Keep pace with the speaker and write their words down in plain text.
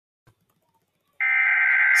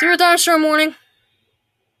Severe thunderstorm warning.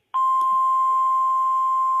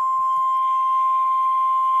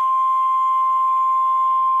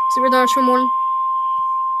 Severe thunderstorm warning.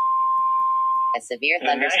 A severe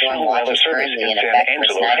thunderstorm watch is currently in effect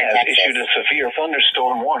for Snyder, Texas. Issued a severe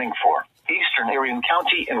thunderstorm warning for eastern Arion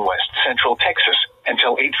County in west central Texas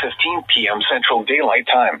until 8:15 p.m. Central Daylight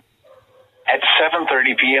Time. At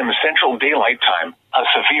 7:30 p.m. Central Daylight Time, a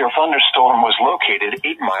severe thunderstorm was located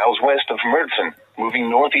 8 miles west of Mertzen, moving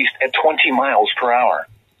northeast at 20 miles per hour.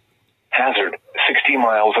 Hazard, 60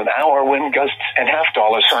 miles an hour wind gusts and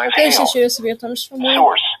half-dollar size hail. Issue a severe thunderstorm warning.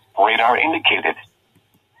 Source, radar indicated.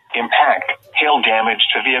 Impact, hail damage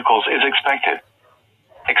to vehicles is expected.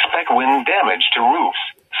 Expect wind damage to roofs,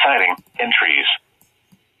 siding, and trees.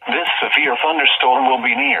 This severe thunderstorm will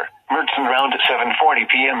be near Mertzen around 7:40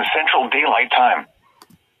 p.m. Central Daylight Time.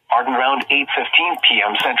 Arden around 8:15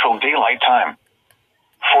 p.m. Central Daylight Time.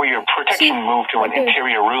 For your protection, move to an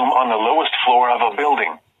interior room on the lowest floor of a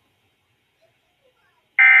building.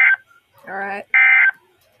 Alright.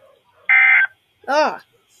 Ah.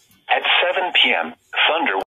 At 7 p.m., thunder